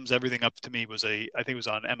really sums everything up to me was I think it was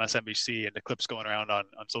on MSNBC, and the clips going around on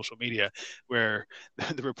social media where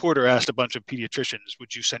the reporter asked a bunch of pediatricians,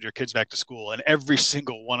 would you send your kids back to school? And every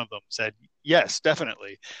single one of them said, yes,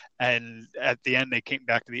 definitely. And at the end, they came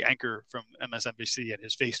back to the anchor from MSNBC, and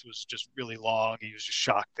his face was just really long. He was just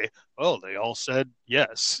shocked. They all said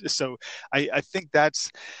yes. So I think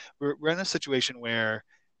we're in a situation where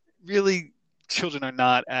really children are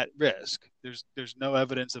not at risk. There's no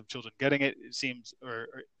evidence of children getting it. It seems, or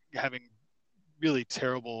having really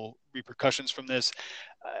terrible repercussions from this.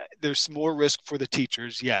 There's more risk for the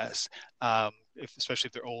teachers, yes, especially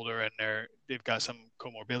if they're older and they've got some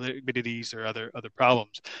comorbidities or other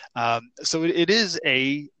problems. So it is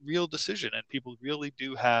a real decision, and people really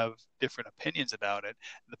do have different opinions about it.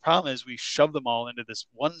 And the problem is we shove them all into this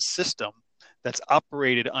one system that's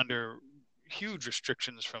operated under huge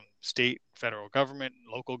restrictions from state, federal government,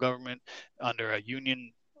 local government, under a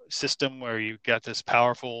union system where you got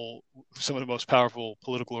some of the most powerful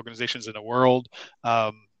political organizations in the world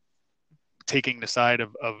taking the side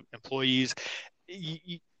of employees.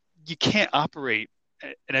 You can't operate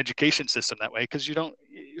an education system that way, because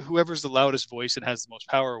whoever's the loudest voice and has the most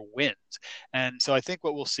power wins. And so I think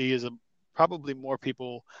what we'll see is probably more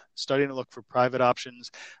people starting to look for private options.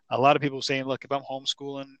 A lot of people saying, look, if I'm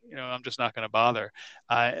homeschooling, I'm just not going to bother.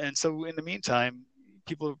 And so in the meantime,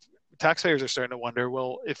 taxpayers are starting to wonder,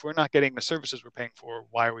 well, if we're not getting the services we're paying for,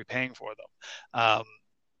 why are we paying for them?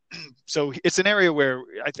 So it's an area where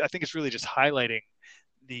I think it's really just highlighting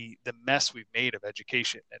the mess we've made of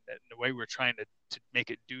education, and the way we're trying to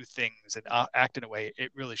make it do things and act in a way it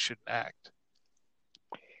really shouldn't act.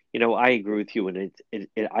 I agree with you, and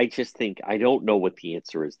I just think I don't know what the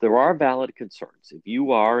answer is. There are valid concerns. If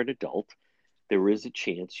you are an adult, there is a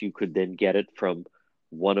chance you could then get it from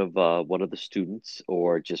one of the students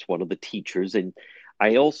or just one of the teachers. And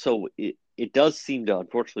I also it does seem to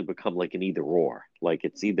unfortunately become like an either or. Like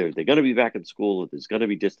it's either they're going to be back in school or there's going to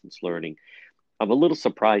be distance learning. I'm a little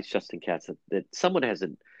surprised, Justin Katz, that someone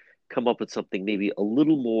hasn't come up with something maybe a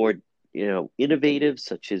little more innovative,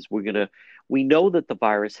 such as we know that the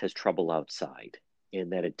virus has trouble outside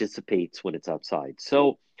and that it dissipates when it's outside.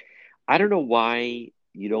 So I don't know why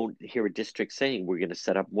you don't hear a district saying we're going to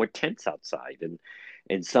set up more tents outside. And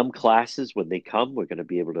in some classes, when they come, we're going to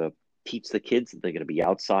be able to teach the kids that they're going to be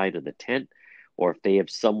outside in the tent, or if they have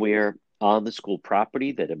somewhere on the school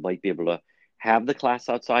property that it might be able to have the class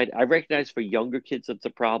outside. I recognize for younger kids, it's a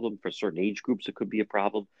problem. For certain age groups, it could be a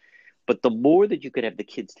problem. But the more that you could have the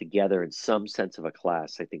kids together in some sense of a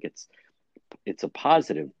class, I think it's a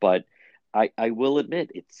positive. But I will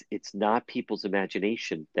admit it's not people's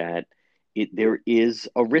imagination that there is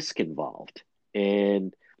a risk involved.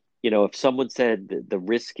 And if someone said the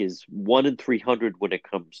risk is 1 in 300 when it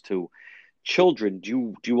comes to children,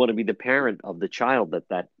 do you want to be the parent of the child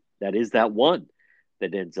that is that one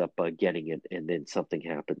that ends up getting it, and then something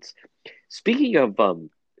happens? Speaking of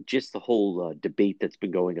just the whole debate that's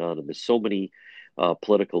been going on, and there's so many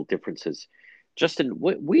political differences. Justin,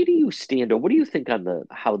 where do you stand, or what do you think on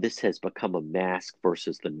how this has become a mask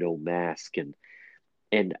versus the no mask? And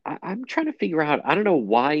And I'm trying to figure out, I don't know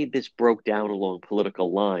why this broke down along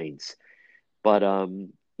political lines, but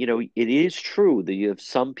it is true that you have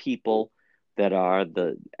some people that are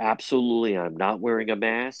the absolutely I'm not wearing a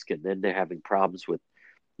mask, and then they're having problems with,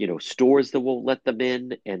 stores that won't let them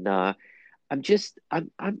in. And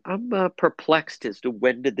I'm perplexed as to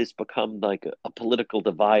when did this become like a political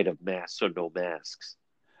divide of masks or no masks.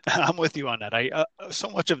 I'm with you on that. So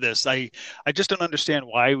much of this, I just don't understand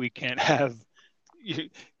why we can't have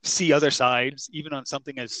you see other sides, even on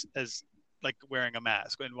something as like wearing a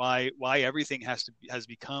mask, and why everything has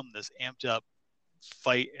become this amped up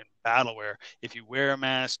fight and battle where if you wear a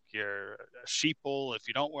mask, you're a sheeple. If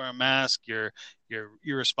you don't wear a mask, you're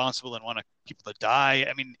irresponsible and want people to die.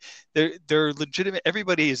 I mean, they're legitimate.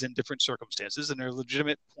 Everybody is in different circumstances, and there are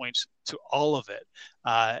legitimate points to all of it.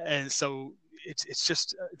 And so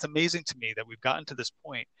it's amazing to me that we've gotten to this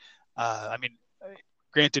point. I mean,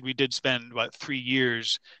 granted, we did spend about 3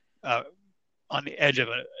 years uh, on the edge of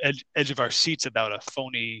our seats about a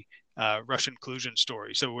phony Russian collusion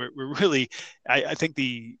story. So we're really, I think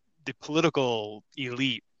the political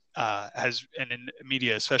elite has, and in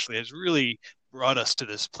media especially, has really brought us to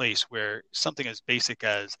this place where something as basic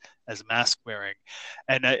as mask wearing,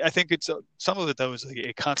 and I think it's some of it though is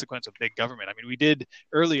a consequence of big government. I mean, we did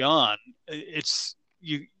early on. It's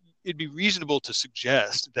you. It'd be reasonable to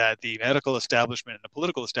suggest that the medical establishment and the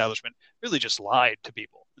political establishment really just lied to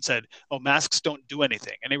people and said, "Oh, masks don't do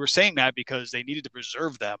anything," and they were saying that because they needed to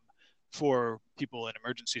preserve them for people in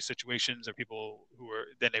emergency situations or people who were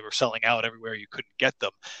then they were selling out everywhere you couldn't get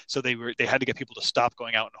them, so they had to get people to stop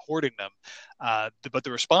going out and hoarding them. But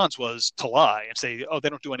the response was to lie and say, oh, they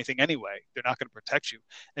don't do anything anyway, they're not going to protect you.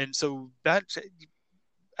 And so that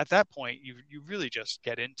at that point you really just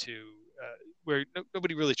get into where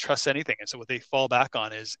nobody really trusts anything, and so what they fall back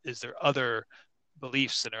on is their other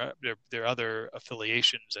beliefs and their other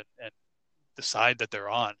affiliations and the side that they're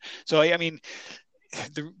on. So I mean,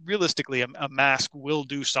 realistically, a mask will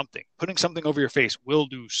do something. Putting something over your face will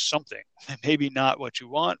do something. Maybe not what you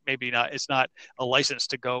want. Maybe not. It's not a license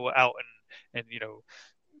to go out and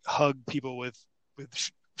hug people with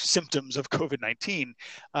symptoms of COVID-19.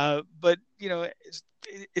 But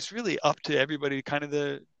it's really up to everybody kind of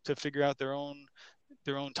to figure out their own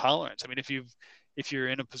tolerance. I mean, if you're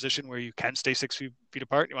in a position where you can stay 6 feet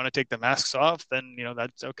apart, you want to take the masks off, then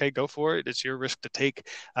that's okay. Go for it. It's your risk to take.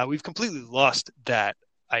 We've completely lost that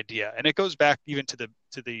idea, and it goes back even to the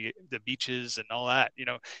beaches and all that.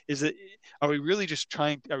 Are we really just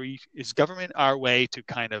trying? Is government our way to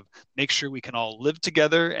kind of make sure we can all live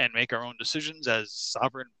together and make our own decisions as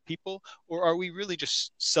sovereign people, or are we really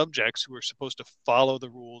just subjects who are supposed to follow the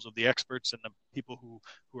rules of the experts and the people who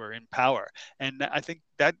are in power? And I think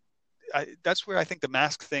that's where I think the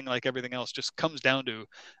mask thing, like everything else, just comes down to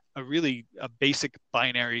a basic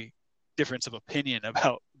binary difference of opinion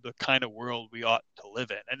about the kind of world we ought to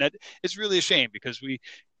live in. And that it's really a shame because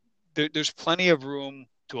there's plenty of room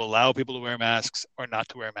to allow people to wear masks or not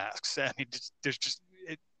to wear masks. I mean, there's just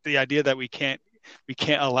the idea that we can't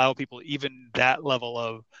allow people even that level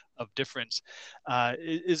of difference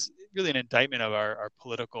is really an indictment of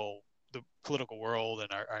the political world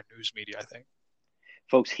and our news media, I think.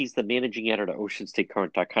 Folks, he's the managing editor at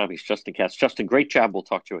OceanStateCurrent.com. He's Justin Katz. Justin, great job. We'll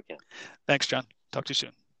talk to you again. Thanks, John. Talk to you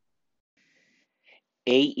soon.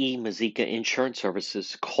 AE Mazika Insurance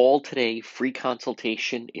Services. Call today. Free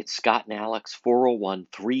consultation. It's Scott and Alex,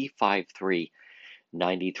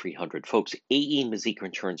 401-353-9300. Folks, AE Mazika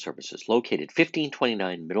Insurance Services, located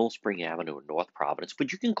 1529 Middle Spring Avenue in North Providence.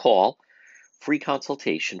 But you can call free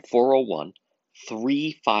consultation,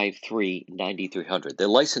 401-353-9300. They're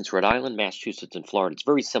licensed Rhode Island, Massachusetts, and Florida. It's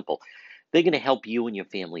very simple. They're going to help you and your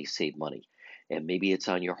family save money. And maybe it's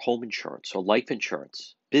on your home insurance or life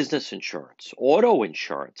insurance, business insurance, auto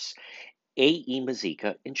insurance. AE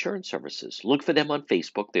Mazika Insurance Services. Look for them on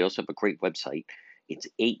Facebook. They also have a great website. It's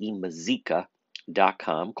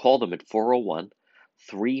aemazika.com. Call them at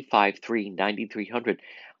 401-353-9300.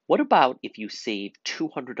 What about if you save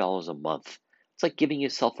 $200 a month? It's like giving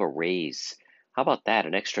yourself a raise. How about that?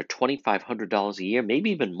 An extra $2,500 a year,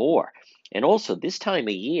 maybe even more. And also, this time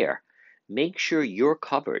of year, make sure you're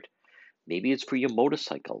covered. Maybe it's for your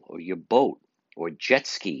motorcycle or your boat or jet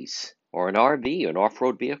skis or an RV or an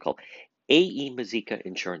off-road vehicle. AE Mazika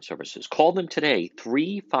Insurance Services. Call them today,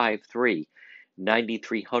 353-9300,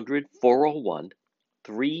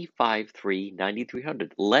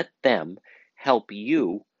 401-353-9300. Let them help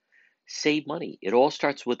you save money. It all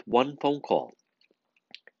starts with one phone call.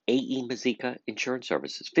 AE Mazika Insurance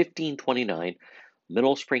Services, 1529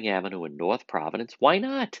 Middle Spring Avenue in North Providence. Why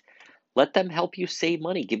not? Let them help you save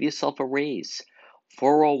money. Give yourself a raise.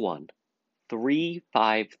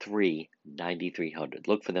 353-9300.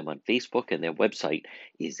 Look for them on Facebook, and their website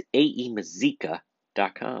is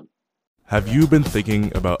aemazika.com. Have you been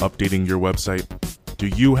thinking about updating your website? Do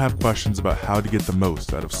you have questions about how to get the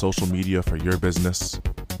most out of social media for your business?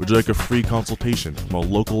 Would you like a free consultation from a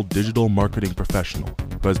local digital marketing professional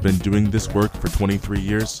who has been doing this work for 23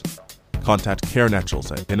 years? Contact Karen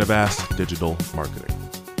Etchels at Innovast Digital Marketing.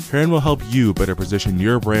 Karen will help you better position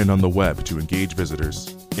your brand on the web to engage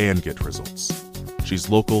visitors and get results. She's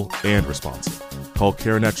local and responsive. Call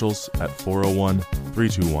Karen Etchels at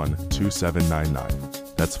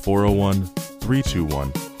 401-321-2799. That's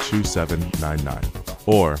 401-321-2799.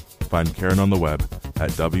 Or find Karen on the web at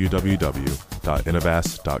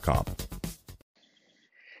www.innovast.com.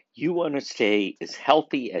 You want to stay as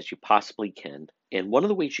healthy as you possibly can. And one of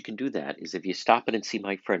the ways you can do that is if you stop in and see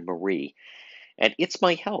my friend Marie at It's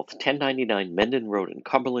My Health, 1099 Menden Road in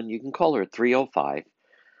Cumberland. You can call her at 305-3585,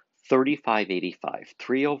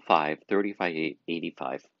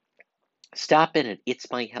 305-3585. Stop in at It's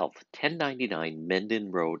My Health, 1099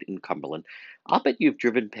 Menden Road in Cumberland. I'll bet you've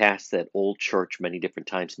driven past that old church many different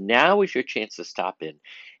times. Now is your chance to stop in.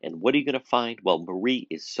 And what are you going to find? Well, Marie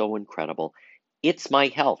is so incredible. It's My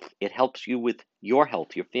Health. It helps you with your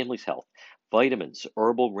health, your family's health. Vitamins,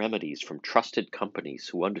 herbal remedies from trusted companies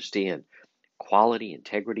who understand quality,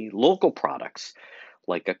 integrity, local products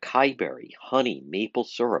like acai berry, honey, maple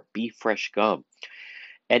syrup, beef fresh gum.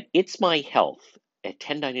 At It's My Health, at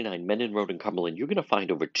 1099 Menden Road in Cumberland, you're going to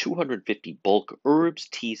find over 250 bulk herbs,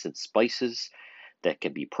 teas, and spices that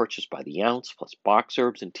can be purchased by the ounce, plus box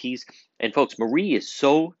herbs and teas. And folks, Marie is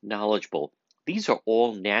so knowledgeable. These are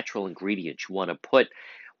all natural ingredients you want to put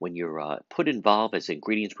when you're involved as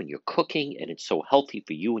ingredients when you're cooking, and it's so healthy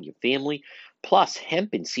for you and your family. Plus,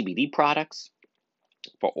 hemp and CBD products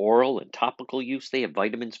for oral and topical use. They have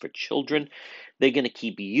vitamins for children. They're going to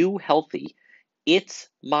keep you healthy. It's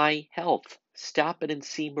My Health. Stop it and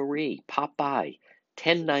see Marie. Pop by.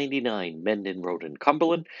 1099 Menden Road in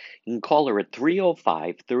Cumberland. You can call her at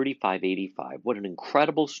 305-3585. What an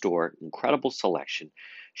incredible store, incredible selection.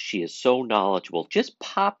 She is so knowledgeable. Just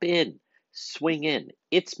pop in, swing in.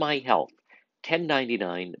 It's My Health,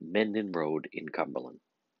 1099 Menden Road in Cumberland.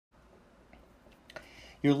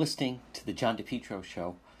 You're listening to the John DePietro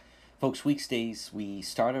Show. Folks, weekdays, we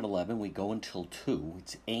start at 11, we go until 2.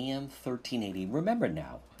 It's AM 1380. Remember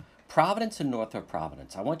now, Providence and Northrop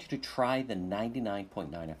Providence, I want you to try the 99.9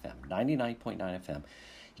 FM. 99.9 FM.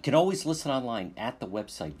 You can always listen online at the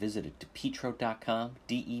website. Visit it, depetro.com,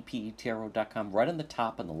 depetro.com. Right on the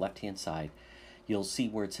top on the left-hand side, you'll see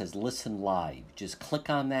where it says Listen Live. Just click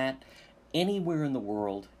on that. Anywhere in the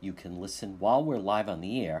world, you can listen while we're live on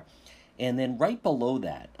the air. And then right below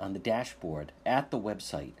that, on the dashboard at the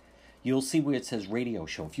website, you'll see where it says Radio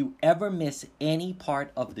Show. If you ever miss any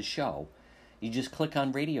part of the show, you just click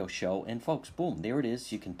on Radio Show, and folks, boom, there it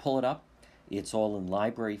is. You can pull it up. It's all in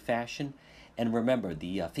library fashion. And remember,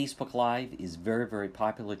 the Facebook Live is very, very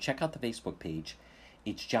popular. Check out the Facebook page.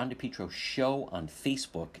 It's John DePietro Show on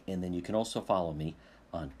Facebook, and then you can also follow me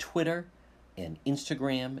on Twitter and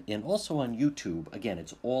Instagram, and also on YouTube. Again,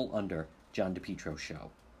 it's all under John DePietro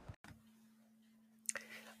Show.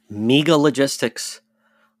 Mega Logistics.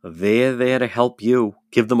 They're there to help you.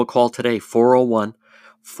 Give them a call today,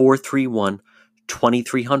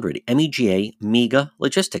 401-431-2300. MEGA, Mega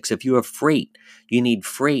Logistics. If you have freight, you need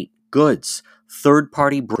freight, goods,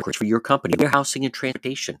 third-party brokerage for your company, warehousing and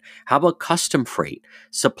transportation. How about custom freight,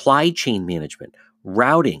 supply chain management,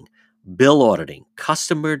 routing, bill auditing,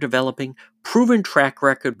 customer developing, proven track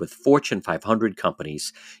record with Fortune 500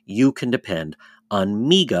 companies? You can depend on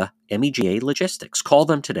MEGA, MEGA Logistics. Call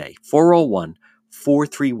them today,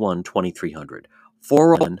 401-431-2300.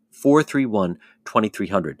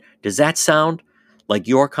 401-431-2300. Does that sound like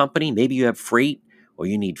your company? Maybe you have freight, or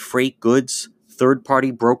you need freight, goods,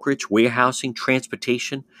 third-party brokerage, warehousing,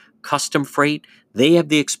 transportation, custom freight. They have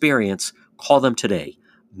the experience. Call them today.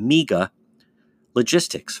 MEGA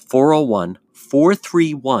Logistics,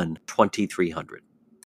 401-431-2300.